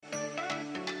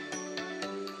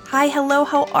Hi, hello,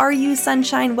 how are you,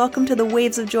 sunshine? Welcome to the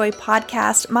Waves of Joy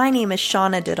podcast. My name is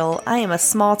Shauna Diddle. I am a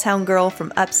small town girl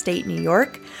from upstate New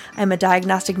York. I'm a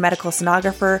diagnostic medical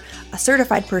sonographer, a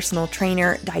certified personal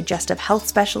trainer, digestive health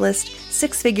specialist,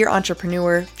 six-figure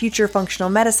entrepreneur, future functional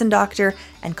medicine doctor,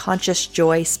 and conscious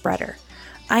joy spreader.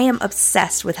 I am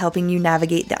obsessed with helping you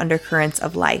navigate the undercurrents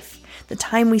of life. The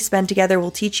time we spend together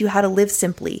will teach you how to live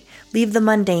simply, leave the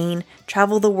mundane,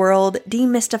 travel the world,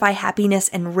 demystify happiness,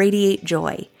 and radiate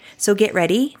joy. So get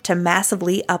ready to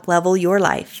massively uplevel your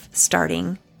life,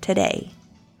 starting today.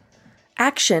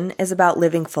 Action is about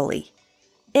living fully.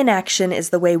 Inaction is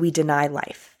the way we deny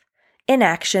life.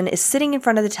 Inaction is sitting in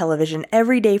front of the television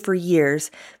every day for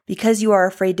years because you are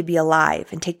afraid to be alive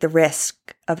and take the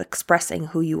risk of expressing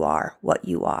who you are, what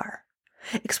you are.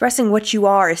 Expressing what you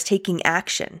are is taking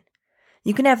action.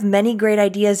 You can have many great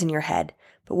ideas in your head,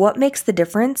 but what makes the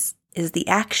difference is the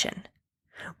action.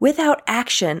 Without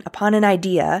action upon an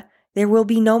idea, there will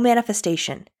be no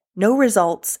manifestation, no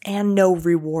results, and no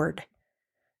reward.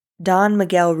 Don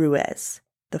Miguel Ruiz,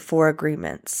 The Four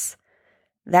Agreements.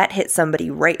 That hit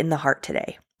somebody right in the heart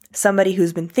today. Somebody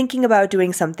who's been thinking about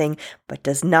doing something, but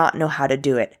does not know how to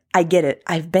do it. I get it.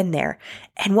 I've been there.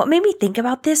 And what made me think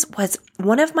about this was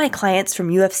one of my clients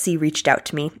from UFC reached out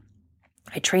to me.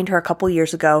 I trained her a couple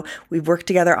years ago. We've worked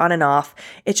together on and off.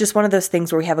 It's just one of those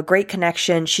things where we have a great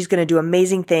connection. She's going to do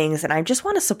amazing things, and I just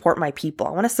want to support my people.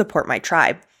 I want to support my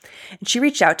tribe. And she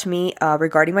reached out to me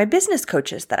regarding my business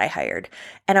coaches that I hired.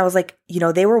 And I was like,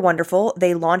 they were wonderful.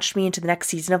 They launched me into the next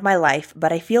season of my life,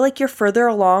 but I feel like you're further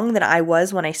along than I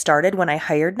was when I started, when I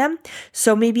hired them.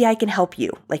 So maybe I can help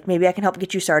you. Maybe I can help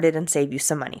get you started and save you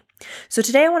some money. So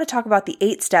today I want to talk about the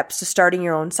 8 steps to starting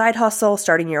your own side hustle,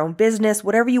 starting your own business,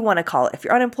 whatever you want to call it. If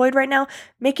you're unemployed right now,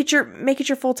 make it your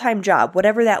full-time job,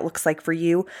 whatever that looks like for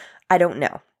you. I don't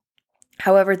know.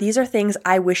 However, these are things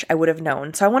I wish I would have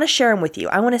known. So I want to share them with you.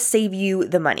 I want to save you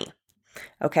the money.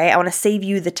 Okay. I want to save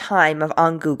you the time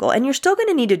on Google. And you're still going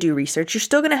to need to do research. You're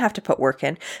still going to have to put work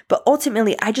in. But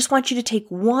ultimately, I just want you to take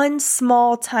one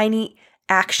small, tiny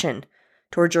action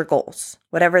towards your goals,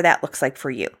 whatever that looks like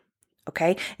for you.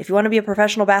 Okay. If you want to be a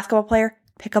professional basketball player,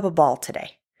 pick up a ball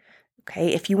today.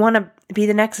 Okay. If you want to be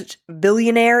the next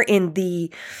billionaire in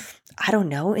the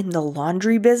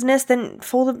laundry business, then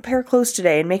fold a pair of clothes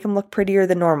today and make them look prettier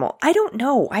than normal. I don't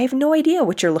know. I have no idea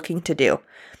what you're looking to do.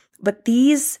 But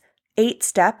these 8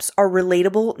 steps are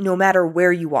relatable no matter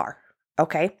where you are.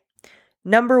 Okay?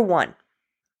 Number 1,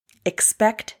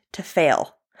 expect to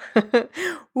fail.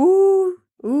 Ooh,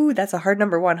 that's a hard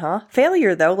number 1, huh?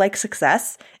 Failure, though, like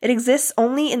success, it exists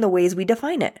only in the ways we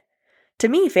define it. To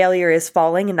me, failure is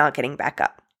falling and not getting back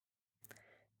up.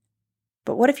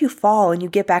 But what if you fall and you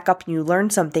get back up and you learn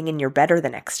something and you're better the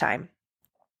next time?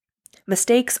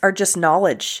 Mistakes are just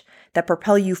knowledge that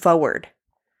propel you forward.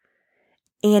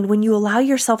 And when you allow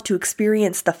yourself to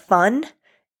experience the fun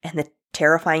and the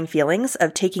terrifying feelings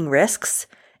of taking risks,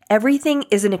 everything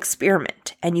is an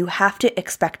experiment and you have to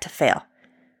expect to fail.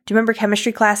 Do you remember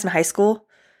chemistry class in high school?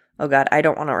 Oh God, I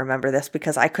don't want to remember this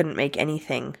because I couldn't make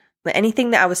anything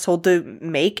that I was told to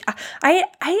make. I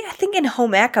think in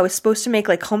home ec, I was supposed to make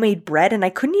homemade bread and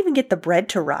I couldn't even get the bread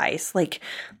to rise.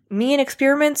 Me and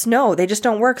experiments, no, they just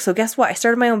don't work. So guess what? I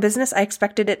started my own business. I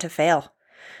expected it to fail.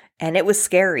 And it was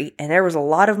scary. And there was a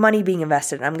lot of money being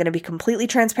invested. And I'm going to be completely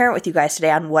transparent with you guys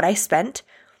today on what I spent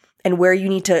and where you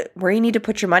need to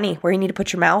put your money, where you need to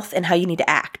put your mouth, and how you need to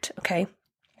act. Okay.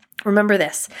 Remember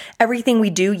this, everything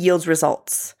we do yields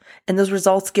results. And those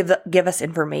results give us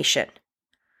information.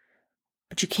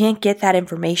 But you can't get that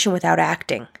information without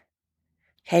acting.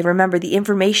 Okay, remember, the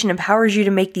information empowers you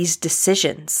to make these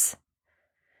decisions.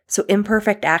 So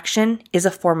imperfect action is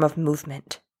a form of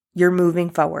movement. You're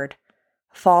moving forward.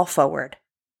 Fall forward.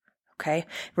 Okay,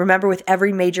 remember, with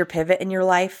every major pivot in your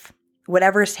life,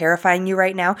 whatever is terrifying you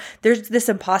right now, there's this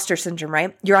imposter syndrome,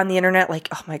 right? You're on the internet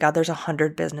oh my God, there's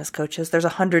 100 business coaches. There's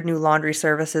 100 new laundry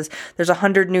services. There's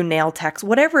 100 new nail techs,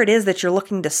 whatever it is that you're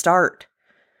looking to start.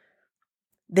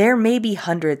 There may be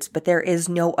hundreds, but there is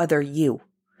no other you.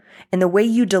 And the way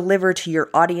you deliver to your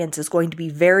audience is going to be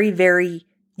very, very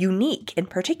unique in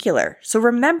particular. So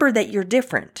remember that you're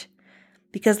different.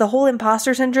 Because the whole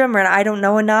imposter syndrome, and I don't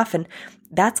know enough, and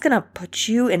that's going to put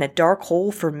you in a dark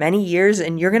hole for many years.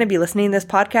 And you're going to be listening to this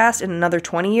podcast in another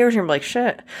 20 years. And you're like,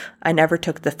 shit, I never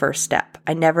took the first step.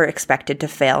 I never expected to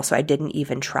fail, so I didn't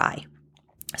even try.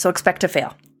 So expect to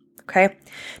fail. Okay.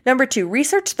 Number 2,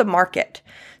 research the market.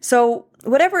 So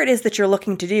whatever it is that you're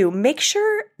looking to do, make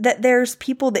sure that there's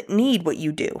people that need what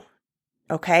you do.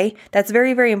 Okay. That's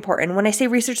very, very important. When I say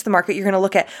research the market, you're going to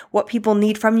look at what people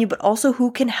need from you, but also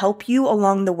who can help you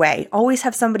along the way. Always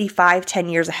have somebody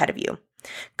 5-10 years ahead of you.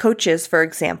 Coaches, for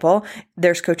example,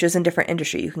 there's coaches in different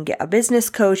industry. You can get a business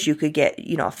coach, you could get,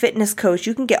 a fitness coach,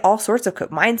 you can get all sorts of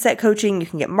mindset coaching, you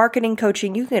can get marketing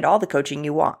coaching, you can get all the coaching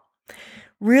you want.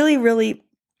 Really, really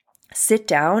sit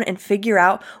down and figure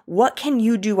out what can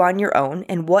you do on your own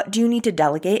and what do you need to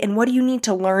delegate and what do you need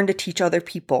to learn to teach other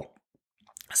people.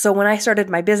 So when I started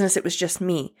my business, it was just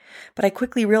me. But I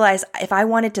quickly realized if I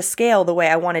wanted to scale the way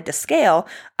I wanted to scale,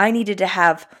 I needed to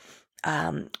have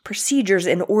procedures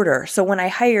in order. So when I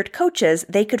hired coaches,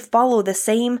 they could follow the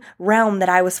same realm that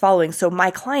I was following. So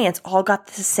my clients all got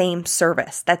the same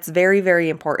service. That's very, very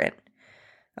important.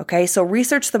 Okay, so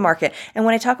research the market. And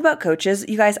when I talk about coaches,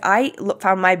 you guys, I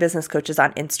found my business coaches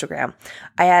on Instagram.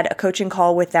 I had a coaching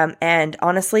call with them, and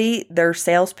honestly, their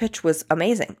sales pitch was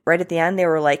amazing. Right at the end, they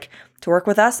were like, to work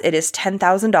with us, it is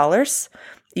 $10,000.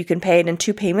 You can pay it in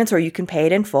 2 payments or you can pay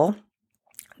it in full.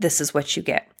 This is what you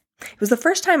get. It was the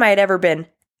first time I had ever been,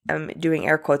 I'm doing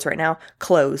air quotes right now,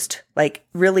 closed, like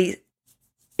really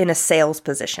in a sales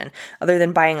position, other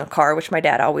than buying a car, which my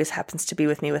dad always happens to be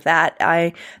with me with that.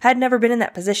 I had never been in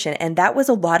that position, and that was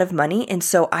a lot of money. And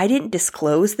so I didn't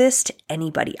disclose this to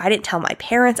anybody. I didn't tell my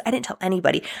parents. I didn't tell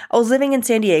anybody. I was living in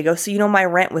San Diego, so my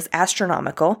rent was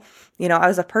astronomical. I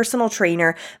was a personal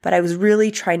trainer, but I was really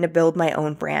trying to build my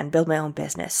own brand, build my own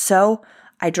business. So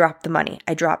I dropped the money.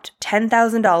 I dropped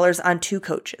 $10,000 on 2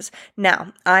 coaches.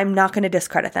 Now, I'm not going to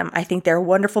discredit them. I think they're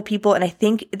wonderful people, and I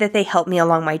think that they helped me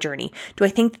along my journey. Do I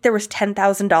think that there was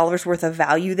 $10,000 worth of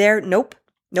value there? Nope.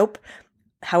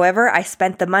 However, I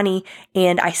spent the money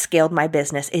and I scaled my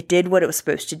business. It did what it was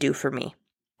supposed to do for me.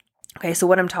 Okay, so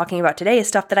what I'm talking about today is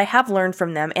stuff that I have learned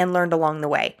from them and learned along the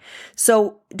way.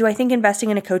 So do I think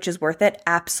investing in a coach is worth it?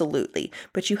 Absolutely.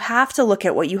 But you have to look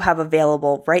at what you have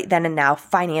available right then and now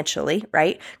financially,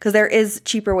 right? Because there is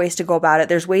cheaper ways to go about it.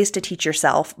 There's ways to teach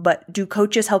yourself. But do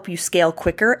coaches help you scale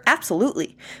quicker?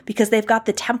 Absolutely. Because they've got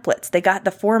the templates. They got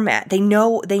the format. They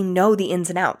know the ins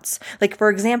and outs. Like, for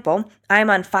example, I'm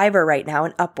on Fiverr right now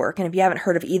and Upwork. And if you haven't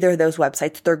heard of either of those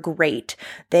websites, they're great.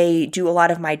 They do a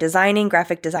lot of my designing,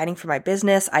 graphic designing for my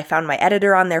business. I found my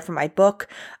editor on there for my book,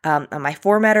 my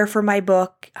formatter for my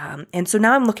book. And so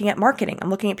now I'm looking at marketing. I'm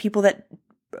looking at people that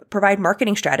provide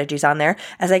marketing strategies on there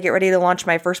as I get ready to launch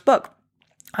my first book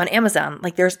on Amazon.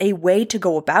 Like, there's a way to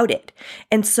go about it.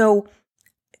 And so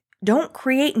don't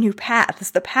create new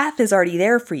paths. The path is already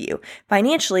there for you.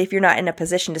 Financially, if you're not in a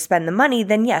position to spend the money,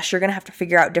 then yes, you're going to have to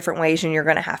figure out different ways and you're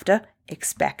going to have to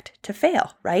expect to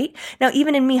fail, right? Now,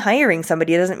 even in me hiring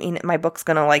somebody, it doesn't mean that my book's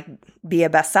going to be a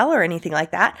bestseller or anything like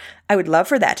that. I would love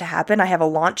for that to happen. I have a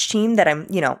launch team that I'm,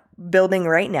 building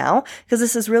right now because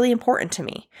this is really important to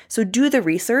me. So do the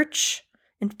research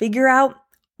and figure out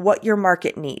what your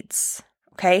market needs.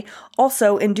 Okay.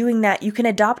 Also, in doing that, you can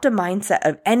adopt a mindset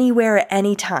of anywhere at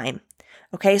any time.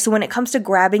 Okay. So when it comes to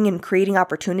grabbing and creating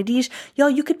opportunities,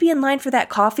 you could be in line for that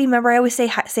coffee. Remember, I always say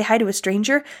hi to a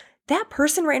stranger. That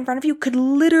person right in front of you could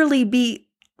literally be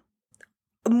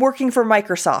working for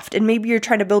Microsoft, and maybe you're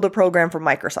trying to build a program for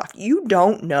Microsoft. You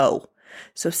don't know.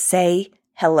 So say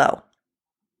hello.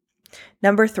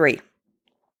 Number 3,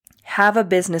 have a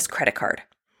business credit card.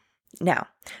 Now,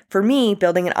 for me,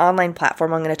 building an online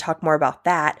platform, I'm going to talk more about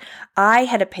that. I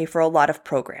had to pay for a lot of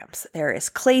programs. There is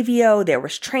Klaviyo, there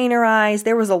was Trainerize,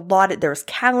 there was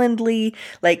Calendly,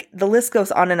 the list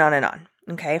goes on and on and on.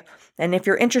 Okay. And if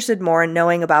you're interested more in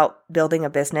knowing about building a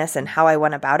business and how I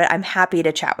went about it, I'm happy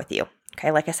to chat with you. Okay.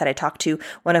 Like I said, I talked to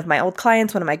one of my old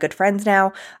clients, one of my good friends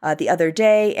now, the other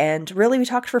day, and really we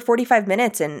talked for 45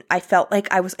 minutes and I felt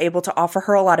like I was able to offer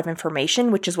her a lot of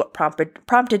information, which is what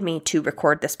prompted me to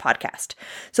record this podcast.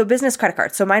 So business credit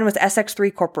card. So mine was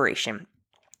SX3 Corporation.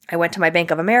 I went to my Bank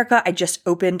of America. I just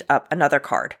opened up another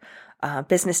card.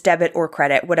 Business debit or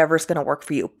credit, whatever's going to work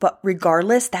for you. But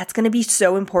regardless, that's going to be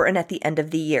so important at the end of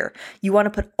the year. You want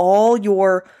to put all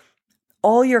your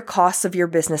costs of your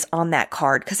business on that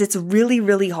card because it's really,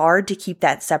 really hard to keep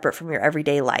that separate from your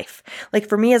everyday life. Like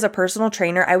for me as a personal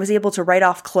trainer, I was able to write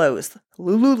off clothes,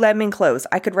 Lululemon clothes.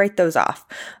 I could write those off.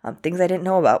 Things I didn't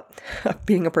know about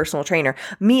being a personal trainer.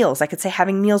 Meals, I could say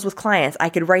having meals with clients. I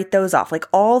could write those off, like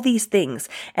all these things.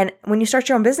 And when you start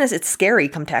your own business, it's scary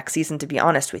come tax season, to be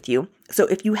honest with you. So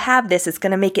if you have this, it's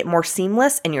going to make it more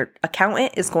seamless and your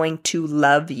accountant is going to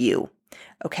love you.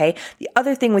 Okay. The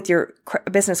other thing with your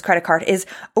business credit card is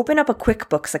open up a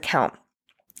QuickBooks account.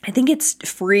 I think it's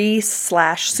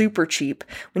free/super cheap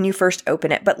when you first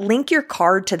open it, but link your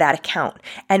card to that account.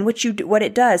 And what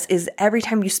it does is every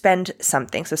time you spend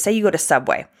something, so say you go to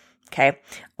Subway, okay,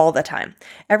 all the time.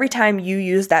 Every time you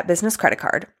use that business credit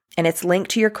card, and it's linked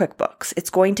to your QuickBooks. It's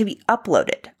going to be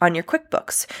uploaded on your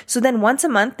QuickBooks. So then once a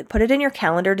month, put it in your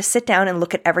calendar to sit down and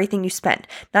look at everything you spend.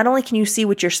 Not only can you see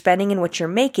what you're spending and what you're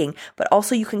making, but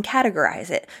also you can categorize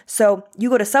it. So you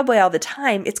go to Subway all the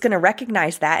time, it's going to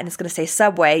recognize that and it's going to say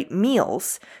Subway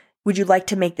meals. Would you like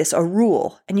to make this a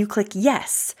rule? And you click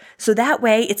yes. So that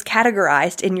way it's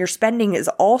categorized and your spending is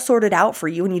all sorted out for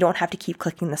you and you don't have to keep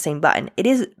clicking the same button. It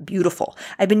is beautiful.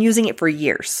 I've been using it for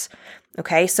years.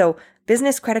 Okay, so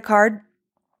business credit card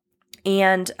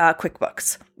and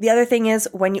QuickBooks. The other thing is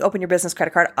when you open your business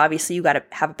credit card, obviously you got to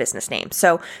have a business name.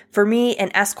 So for me,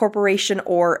 an S corporation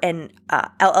or an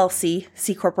LLC,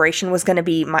 C corporation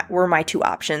were my two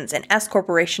options. An S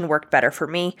corporation worked better for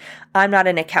me. I'm not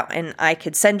an accountant. I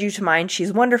could send you to mine.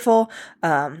 She's wonderful.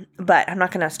 But I'm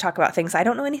not going to talk about things I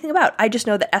don't know anything about. I just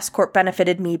know that S corp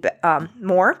benefited me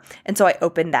more. And so I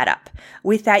opened that up.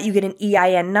 With that, you get an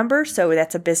EIN number. So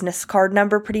that's a business card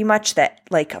number pretty much that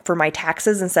like for my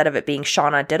taxes, instead of it being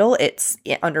Shauna Diddle, it's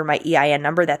under my EIN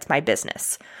number. That's my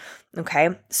business. Okay.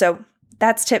 So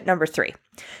that's tip number 3.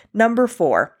 Number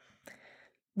 4,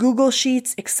 Google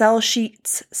Sheets, Excel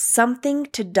sheets, something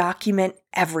to document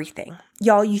everything.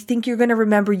 Y'all, you think you're going to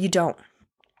remember, you don't.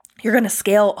 You're going to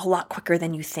scale a lot quicker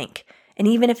than you think. And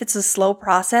even if it's a slow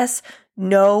process,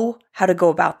 know how to go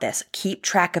about this. Keep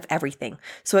track of everything.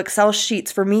 So Excel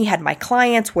sheets for me had my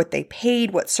clients, what they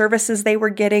paid, what services they were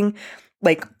getting,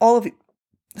 like all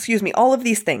of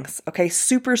these things, okay?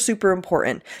 Super, super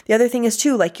important. The other thing is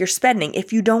too, like your spending.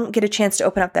 If you don't get a chance to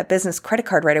open up that business credit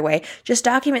card right away, just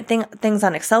document things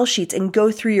on Excel sheets and go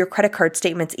through your credit card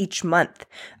statements each month,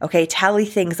 okay? Tally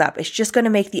things up. It's just going to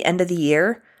make the end of the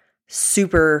year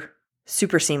super,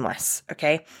 super seamless,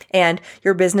 okay? And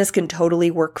your business can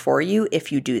totally work for you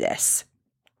if you do this.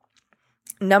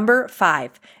 Number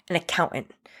 5, an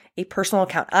accountant. A personal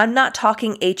account. I'm not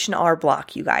talking H&R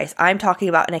Block, you guys. I'm talking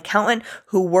about an accountant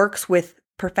who works with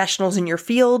professionals in your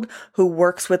field, who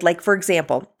works with, like, for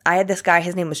example, I had this guy,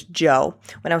 his name was Joe,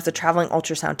 when I was a traveling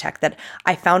ultrasound tech that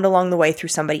I found along the way through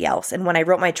somebody else. And when I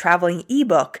wrote my traveling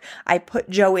ebook, I put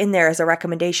Joe in there as a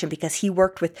recommendation because he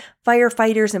worked with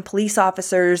firefighters and police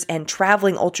officers and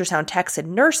traveling ultrasound techs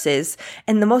and nurses.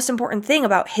 And the most important thing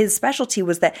about his specialty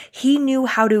was that he knew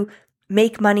how to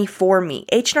make money for me.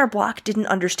 H&R Block didn't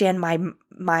understand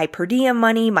my per diem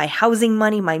money, my housing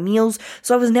money, my meals.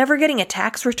 So I was never getting a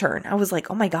tax return. I was like,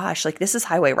 oh my gosh, like this is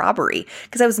highway robbery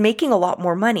because I was making a lot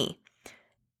more money.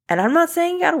 And I'm not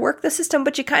saying you got to work the system,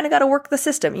 but you kind of got to work the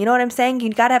system. You know what I'm saying?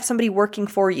 You got to have somebody working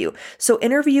for you. So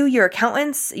interview your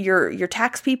accountants, your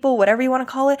tax people, whatever you want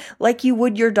to call it, like you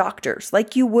would your doctors,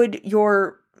 like you would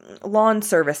your lawn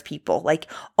service people.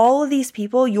 Like all of these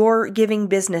people, you're giving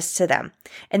business to them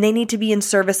and they need to be in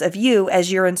service of you as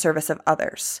you're in service of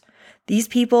others. These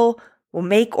people will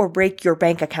make or break your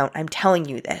bank account. I'm telling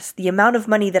you this. The amount of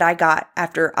money that I got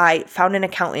after I found an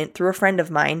accountant through a friend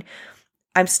of mine,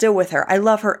 I'm still with her. I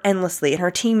love her endlessly and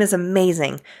her team is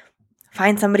amazing.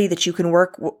 Find somebody that you can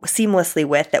work seamlessly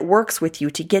with that works with you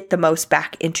to get the most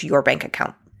back into your bank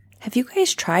account. Have you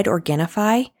guys tried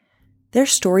Organifi? Their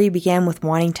story began with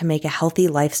wanting to make a healthy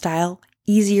lifestyle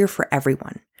easier for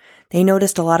everyone. They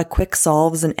noticed a lot of quick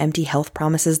solves and empty health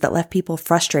promises that left people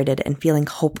frustrated and feeling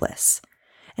hopeless.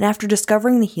 And after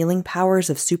discovering the healing powers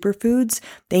of superfoods,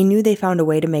 they knew they found a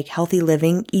way to make healthy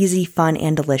living easy, fun,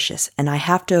 and delicious. And I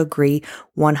have to agree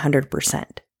 100%.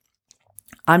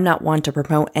 I'm not one to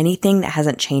promote anything that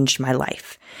hasn't changed my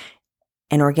life.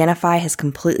 And Organifi has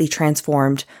completely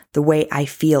transformed the way I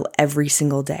feel every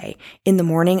single day. In the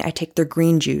morning, I take their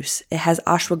green juice. It has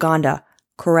ashwagandha,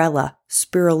 chlorella,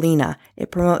 spirulina.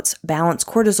 It promotes balanced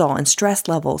cortisol and stress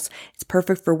levels. It's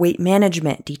perfect for weight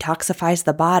management, detoxifies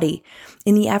the body.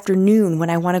 In the afternoon, when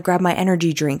I want to grab my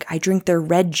energy drink, I drink their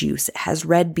red juice. It has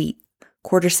red beet,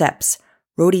 cordyceps,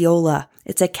 rhodiola.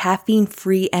 It's a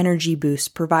caffeine-free energy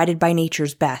boost provided by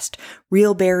nature's best.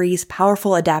 Real berries,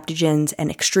 powerful adaptogens, and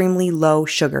extremely low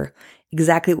sugar.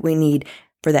 Exactly what we need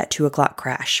for that 2 o'clock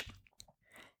crash.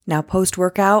 Now,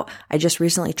 post-workout, I just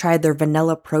recently tried their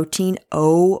vanilla protein.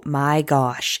 Oh my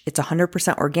gosh. It's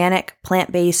 100% organic,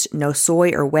 plant-based, no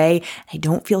soy or whey. I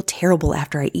don't feel terrible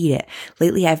after I eat it.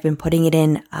 Lately, I've been putting it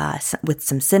in with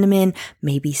some cinnamon,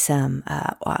 maybe some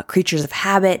creatures of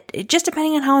habit, just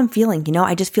depending on how I'm feeling. You know,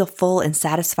 I just feel full and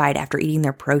satisfied after eating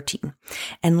their protein.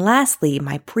 And lastly,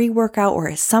 my pre-workout or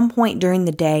at some point during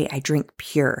the day, I drink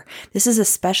Pure. This is a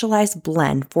specialized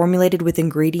blend formulated with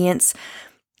ingredients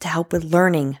to help with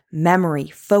learning, memory,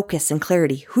 focus, and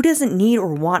clarity. Who doesn't need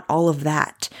or want all of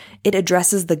that? It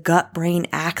addresses the gut-brain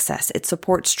axis. It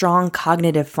supports strong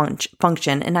cognitive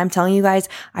function. And I'm telling you guys,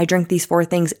 I drink these 4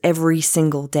 things every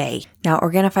single day. Now,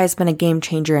 Organifi has been a game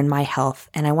changer in my health,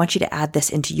 and I want you to add this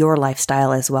into your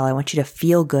lifestyle as well. I want you to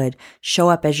feel good, show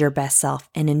up as your best self.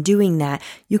 And in doing that,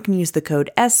 you can use the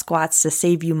code SSquats to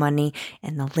save you money,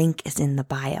 and the link is in the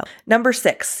bio. Number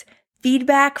 6,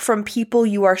 feedback from people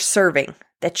you are serving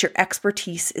that your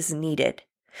expertise is needed.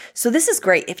 So this is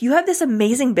great. If you have this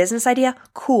amazing business idea,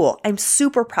 cool. I'm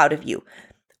super proud of you.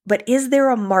 But is there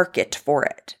a market for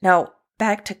it? Now,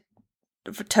 back to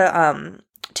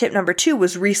tip number 2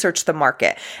 was research the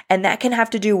market. And that can have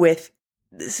to do with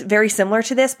very similar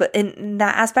to this, but in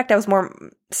that aspect, I was more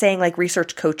saying like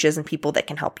research coaches and people that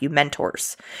can help you,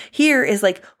 mentors. Here is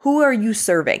like, who are you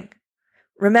serving?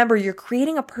 Remember, you're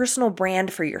creating a personal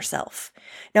brand for yourself.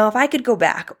 Now, if I could go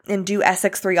back and do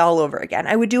SX3 all over again,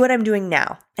 I would do what I'm doing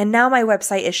now. And now my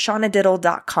website is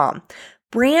shawnadiddle.com.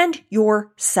 Brand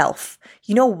yourself.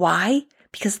 You know why?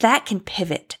 Because that can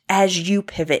pivot as you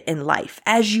pivot in life,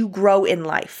 as you grow in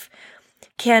life.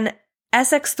 Can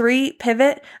SX3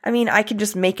 pivot? I mean, I could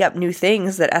just make up new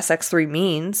things that SX3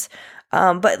 means.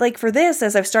 But like for this,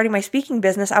 as I've started my speaking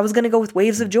business, I was going to go with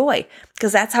Waves of Joy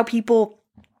because that's what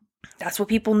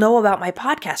people know about my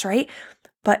podcast, right?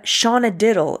 But Shauna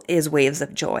Diddle is Waves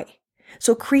of Joy.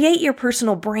 So create your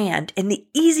personal brand, and the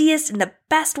easiest and the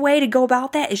best way to go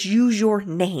about that is use your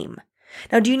name.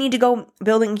 Now, do you need to go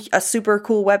building a super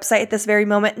cool website at this very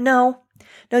moment? No,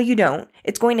 you don't.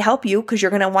 It's going to help you because you're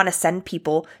going to want to send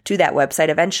people to that website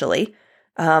eventually.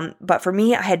 But for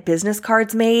me, I had business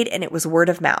cards made and it was word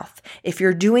of mouth. If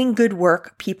you're doing good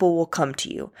work, people will come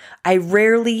to you. I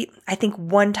think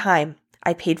one time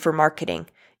I paid for marketing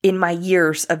in my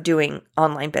years of doing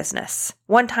online business.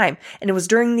 One time. And it was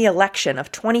during the election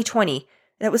of 2020.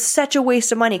 That was such a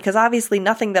waste of money because obviously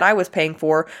nothing that I was paying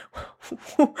for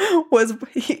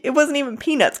it wasn't even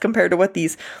peanuts compared to what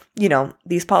these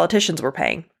politicians were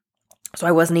paying. So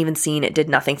I wasn't even seeing it, did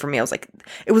nothing for me.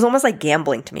 It was almost like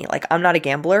gambling to me. Like, I'm not a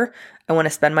gambler. I want to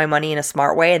spend my money in a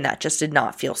smart way, and that just did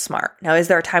not feel smart. Now, is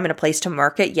there a time and a place to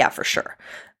market? Yeah, for sure.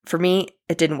 For me,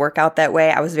 it didn't work out that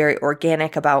way. I was very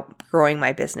organic about growing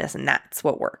my business, and that's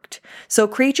what worked. So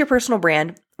create your personal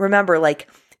brand. Remember, like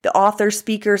the authors,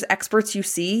 speakers, experts you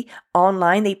see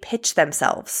online, they pitch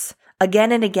themselves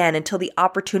again and again until the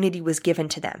opportunity was given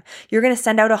to them. You're going to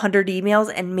send out 100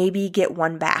 emails and maybe get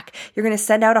one back. You're going to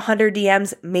send out 100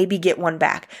 DMs, maybe get one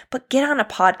back. But get on a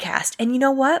podcast. And you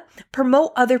know what?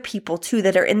 Promote other people too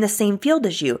that are in the same field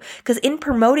as you. Because in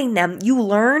promoting them, you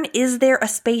learn, is there a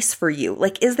space for you?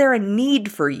 Like, is there a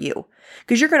need for you?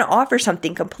 Because you're going to offer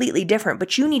something completely different,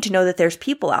 but you need to know that there's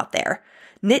people out there.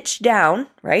 Niche down,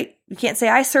 right? You can't say,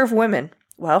 I serve women.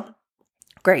 Well,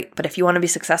 great. But if you want to be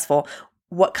successful,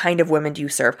 what kind of women do you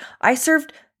serve? I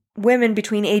served women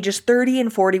between ages 30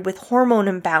 and 40 with hormone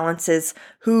imbalances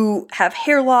who have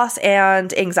hair loss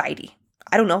and anxiety.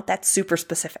 I don't know. That's super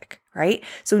specific, right?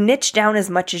 So niche down as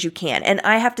much as you can. And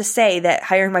I have to say that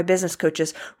hiring my business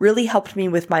coaches really helped me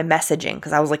with my messaging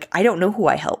because I was like, I don't know who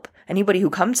I help. Anybody who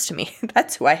comes to me,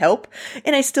 that's who I help.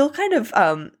 And I still kind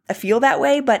of feel that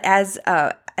way. But as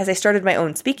I started my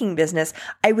own speaking business,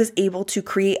 I was able to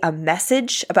create a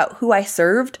message about who I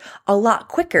served a lot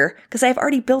quicker because I've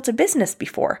already built a business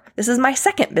before. This is my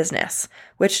second business,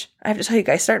 which I have to tell you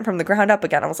guys, starting from the ground up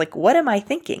again, I was like, what am I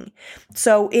thinking?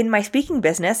 So in my speaking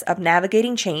business of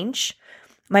navigating change,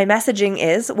 my messaging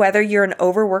is whether you're an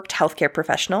overworked healthcare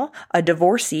professional, a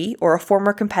divorcee, or a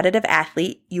former competitive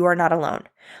athlete, you are not alone.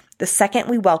 The second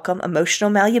we welcome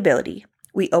emotional malleability,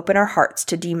 we open our hearts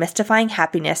to demystifying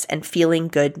happiness and feeling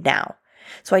good now.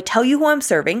 So I tell you who I'm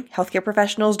serving, healthcare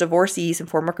professionals, divorcees, and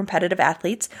former competitive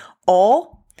athletes,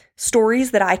 all stories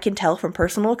that I can tell from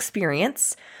personal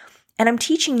experience. And I'm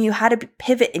teaching you how to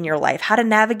pivot in your life, how to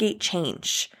navigate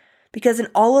change. Because in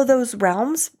all of those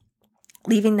realms,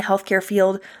 leaving the healthcare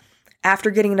field,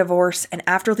 after getting a divorce, and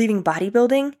after leaving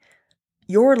bodybuilding,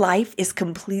 your life is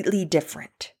completely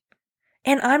different.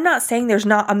 And I'm not saying there's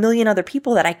not a million other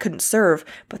people that I couldn't serve,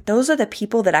 but those are the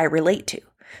people that I relate to.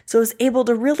 So I was able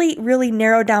to really, really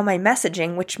narrow down my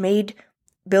messaging, which made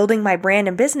building my brand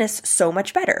and business so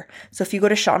much better. So if you go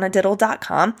to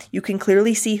shawnadiddle.com, you can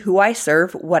clearly see who I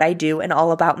serve, what I do, and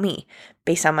all about me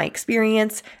based on my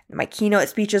experience. My keynote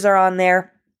speeches are on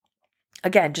there.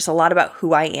 Again, just a lot about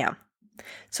who I am.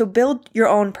 So build your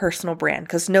own personal brand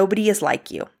because nobody is like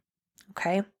you.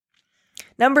 Okay.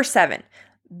 Number 7.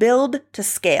 Build to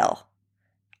scale.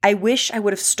 I wish I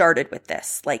would have started with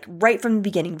this, like right from the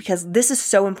beginning, because this is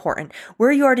so important.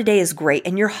 Where you are today is great,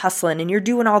 and you're hustling and you're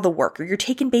doing all the work, or you're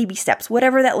taking baby steps,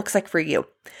 whatever that looks like for you.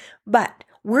 But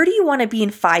where do you want to be in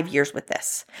 5 years with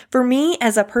this? For me,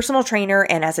 as a personal trainer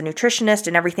and as a nutritionist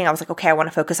and everything, I was like, okay, I want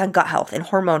to focus on gut health and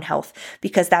hormone health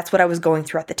because that's what I was going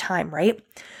through at the time, right?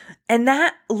 And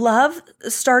that love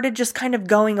started just kind of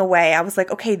going away. I was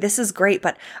like, okay, this is great,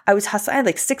 but I was hustling. I had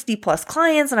like 60 plus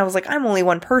clients and I was like, I'm only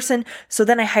one person. So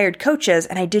then I hired coaches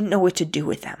and I didn't know what to do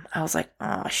with them. I was like,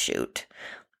 oh, shoot.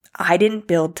 I didn't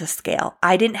build to scale.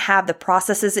 I didn't have the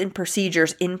processes and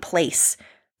procedures in place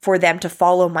for them to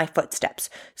follow my footsteps.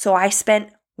 So I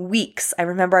spent weeks. I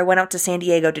remember I went out to San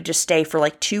Diego to just stay for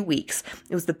like 2 weeks.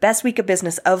 It was the best week of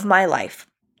business of my life.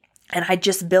 And I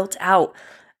just built out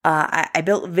I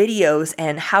built videos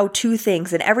and how-to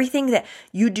things, and everything that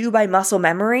you do by muscle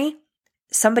memory,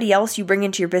 somebody else you bring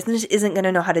into your business isn't going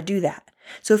to know how to do that.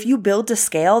 So if you build to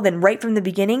scale, then right from the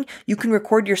beginning, you can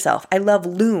record yourself. I love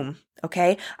Loom.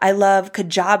 Okay. I love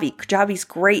Kajabi. Kajabi's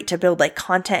great to build like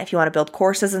content if you want to build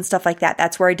courses and stuff like that.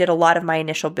 That's where I did a lot of my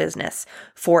initial business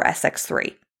for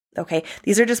SX3. Okay.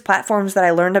 These are just platforms that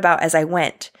I learned about as I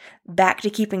went. Back to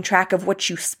keeping track of what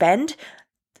you spend.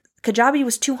 Kajabi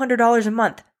was $200 a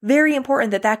month. Very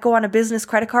important that go on a business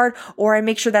credit card, or I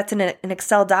make sure that's in an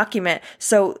Excel document.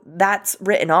 So that's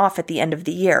written off at the end of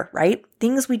the year, right?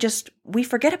 Things we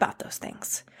forget about those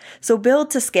things. So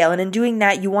build to scale. And in doing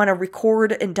that, you want to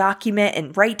record and document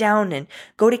and write down and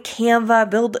go to Canva,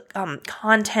 build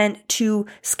content to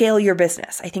scale your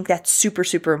business. I think that's super,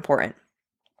 super important.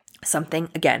 Something,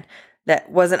 again,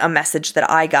 that wasn't a message that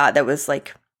I got that was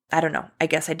like, I don't know. I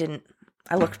guess I didn't.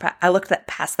 I looked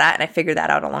past that and I figured that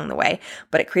out along the way,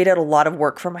 but it created a lot of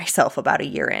work for myself about a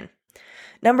year in.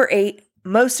 Number 8,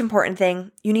 most important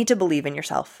thing, you need to believe in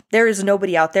yourself. There is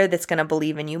nobody out there that's going to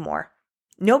believe in you more.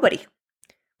 Nobody.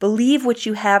 Believe what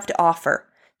you have to offer.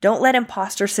 Don't let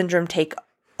imposter syndrome take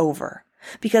over.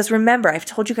 Because remember, I've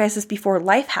told you guys this before,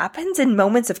 life happens in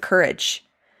moments of courage.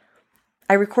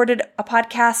 I recorded a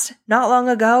podcast not long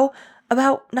ago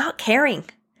about not caring.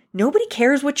 Nobody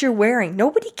cares what you're wearing.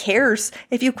 Nobody cares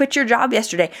if you quit your job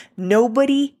yesterday.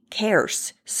 Nobody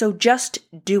cares. So just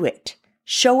do it.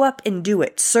 Show up and do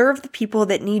it. Serve the people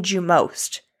that need you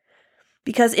most.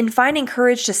 Because in finding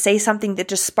courage to say something that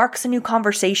just sparks a new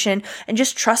conversation and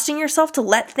just trusting yourself to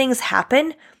let things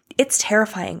happen, it's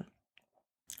terrifying.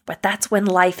 But that's when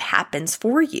life happens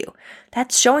for you.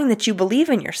 That's showing that you believe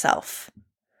in yourself.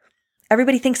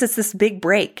 Everybody thinks it's this big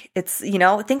break. It's,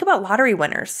 think about lottery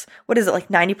winners. What is it, like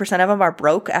 90% of them are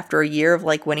broke after a year of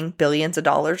like winning billions of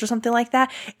dollars or something like that?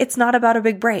 It's not about a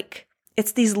big break.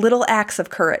 It's these little acts of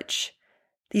courage,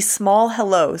 these small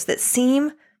hellos that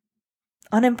seem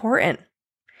unimportant,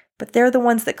 but they're the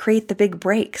ones that create the big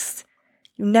breaks.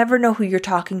 You never know who you're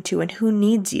talking to and who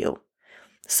needs you.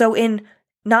 So in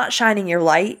not shining your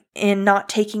light, in not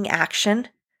taking action,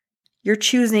 you're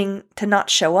choosing to not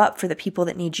show up for the people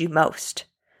that need you most.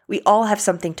 We all have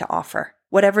something to offer,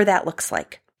 whatever that looks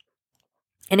like.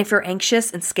 And if you're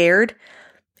anxious and scared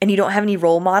and you don't have any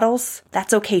role models,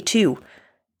 that's okay too.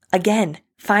 Again,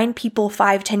 find people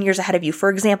 5-10 years ahead of you. For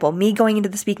example, me going into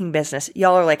the speaking business,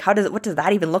 y'all are like, what does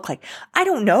that even look like? I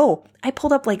don't know. I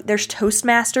pulled up there's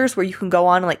Toastmasters where you can go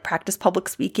on and practice public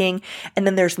speaking. And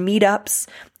then there's meetups.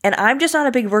 And I'm just not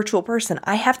a big virtual person.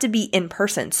 I have to be in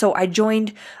person. So I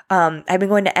joined, I've been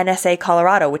going to NSA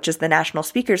Colorado, which is the National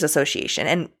Speakers Association.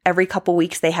 And every couple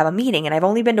weeks they have a meeting. And I've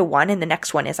only been to one, and the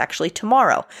next one is actually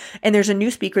tomorrow. And there's a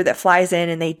new speaker that flies in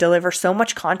and they deliver so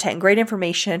much content and great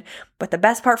information. But the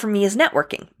best part for me is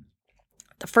networking.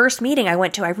 The first meeting I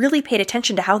went to, I really paid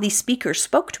attention to how these speakers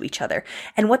spoke to each other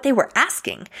and what they were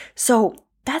asking. So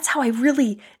that's how I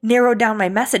really narrowed down my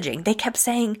messaging. They kept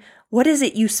saying, what is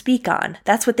it you speak on?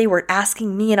 That's what they were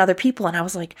asking me and other people. And I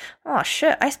was like, oh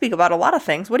shit, I speak about a lot of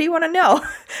things. What do you want to know?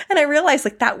 And I realized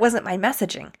that wasn't my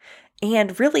messaging.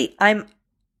 And really, I'm,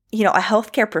 a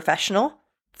healthcare professional,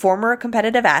 former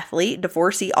competitive athlete,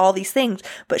 divorcee, all these things.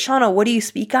 But Shauna, what do you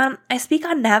speak on? I speak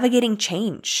on navigating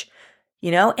change,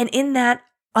 and in that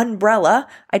umbrella,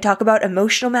 I talk about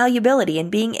emotional malleability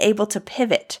and being able to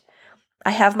pivot.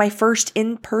 I have my first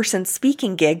in-person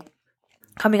speaking gig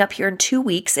coming up here in 2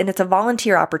 weeks, and it's a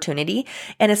volunteer opportunity,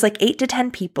 and it's 8 to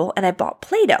 10 people, and I bought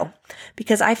Play-Doh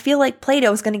because I feel like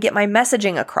Play-Doh is going to get my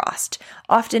messaging across.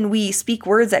 Often we speak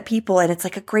words at people and it's a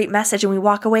great message and we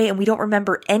walk away and we don't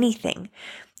remember anything.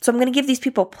 So I'm going to give these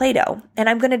people Play-Doh, and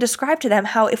I'm going to describe to them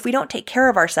how if we don't take care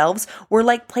of ourselves, we're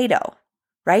like Play-Doh.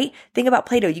 Right? Think about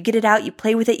Play-Doh. You get it out, you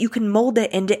play with it, you can mold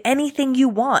it into anything you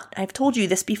want. I've told you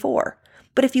this before.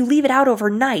 But if you leave it out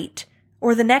overnight,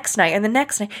 or the next night, and the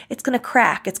next night, it's going to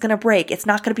crack, it's going to break, it's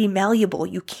not going to be malleable.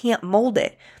 You can't mold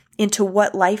it into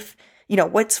what life,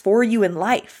 what's for you in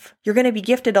life. You're going to be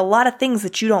gifted a lot of things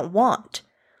that you don't want.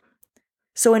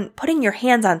 So in putting your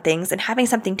hands on things and having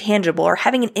something tangible or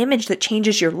having an image that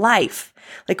changes your life,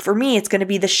 like for me, it's going to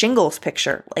be the shingles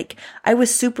picture. Like I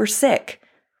was super sick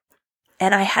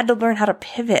and I had to learn how to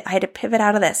pivot. I had to pivot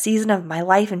out of that season of my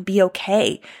life and be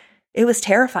okay. It was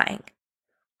terrifying.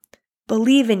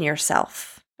 Believe in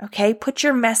yourself, okay? Put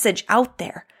your message out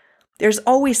there. There's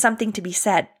always something to be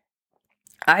said.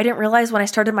 I didn't realize when I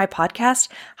started my podcast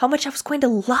how much I was going to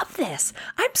love this.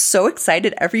 I'm so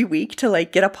excited every week to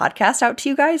get a podcast out to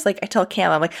you guys. I tell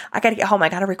Cam, I'm like, I got to get home. I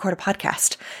got to record a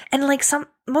podcast. And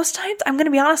most times I'm going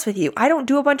to be honest with you. I don't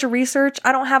do a bunch of research.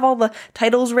 I don't have all the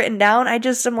titles written down.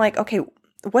 I'm like, okay,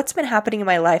 what's been happening in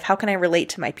my life? How can I relate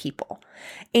to my people?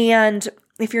 And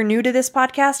if you're new to this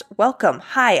podcast, welcome.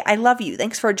 Hi, I love you.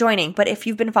 Thanks for joining. But if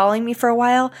you've been following me for a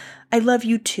while, I love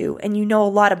you too. And you know a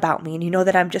lot about me and you know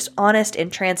that I'm just honest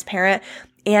and transparent.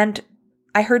 And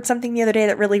I heard something the other day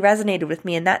that really resonated with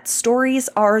me, and that stories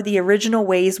are the original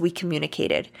ways we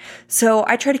communicated. So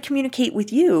I try to communicate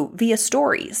with you via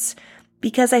stories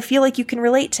because I feel like you can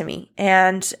relate to me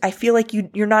and I feel like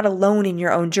you're not alone in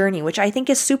your own journey, which I think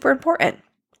is super important.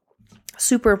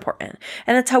 Super important.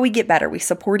 And that's how we get better. We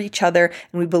support each other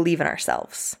and we believe in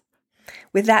ourselves.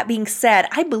 With that being said,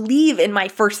 I believe in my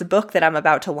first book that I'm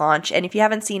about to launch. And if you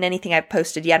haven't seen anything I've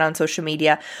posted yet on social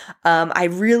media, I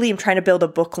really am trying to build a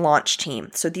book launch team.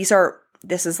 So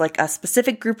this is a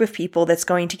specific group of people that's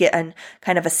going to get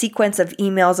kind of a sequence of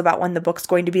emails about when the book's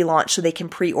going to be launched so they can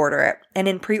pre-order it. And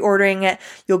in pre-ordering it,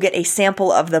 you'll get a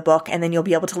sample of the book and then you'll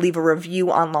be able to leave a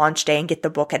review on launch day and get the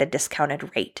book at a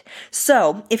discounted rate.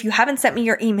 So if you haven't sent me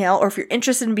your email or if you're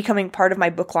interested in becoming part of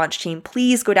my book launch team,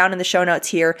 please go down in the show notes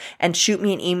here and shoot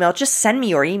me an email. Just send me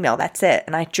your email. That's it.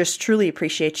 And I just truly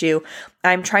appreciate you.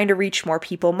 I'm trying to reach more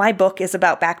people. My book is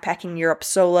about backpacking Europe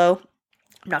solo.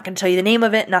 I'm not going to tell you the name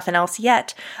of it, nothing else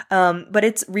yet, but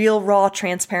it's real, raw,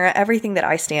 transparent, everything that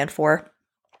I stand for.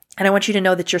 And I want you to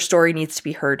know that your story needs to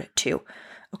be heard too,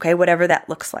 okay, whatever that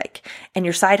looks like. And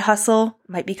your side hustle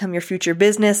might become your future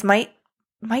business, might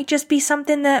just be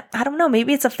something that, I don't know,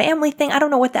 maybe it's a family thing. I don't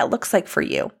know what that looks like for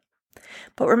you.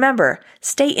 But remember,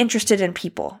 stay interested in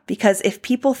people, because if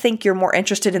people think you're more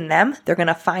interested in them, they're going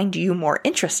to find you more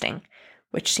interesting,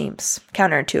 which seems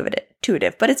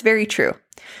counterintuitive, but it's very true.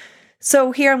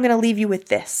 So here I'm going to leave you with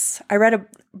this. I read a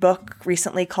book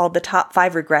recently called The Top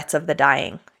 5 Regrets of the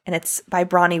Dying, and it's by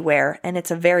Bronnie Ware, and it's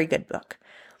a very good book.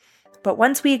 But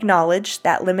once we acknowledge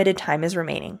that limited time is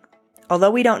remaining,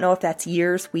 although we don't know if that's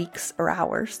years, weeks, or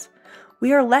hours,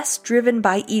 we are less driven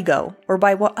by ego or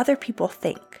by what other people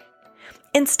think.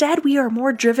 Instead, we are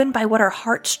more driven by what our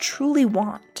hearts truly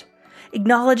want.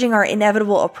 Acknowledging our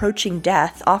inevitable approaching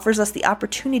death offers us the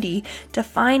opportunity to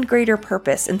find greater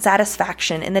purpose and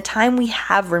satisfaction in the time we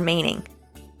have remaining.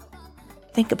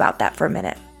 Think about that for a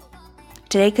minute.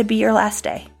 Today could be your last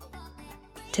day.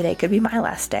 Today could be my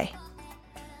last day.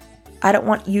 I don't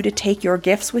want you to take your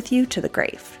gifts with you to the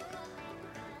grave.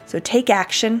 So take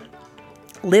action,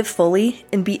 live fully,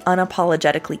 and be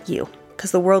unapologetically you,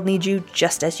 because the world needs you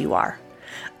just as you are.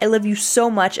 I love you so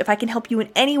much. If I can help you in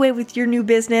any way with your new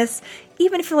business,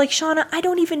 even if you're like, Shauna, I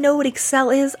don't even know what Excel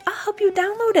is, I'll help you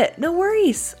download it. No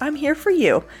worries. I'm here for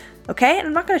you. Okay? And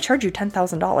I'm not going to charge you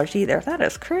 $10,000 either. That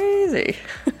is crazy.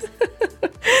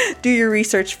 Do your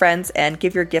research, friends, and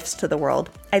give your gifts to the world.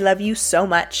 I love you so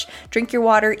much. Drink your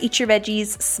water, eat your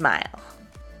veggies, smile.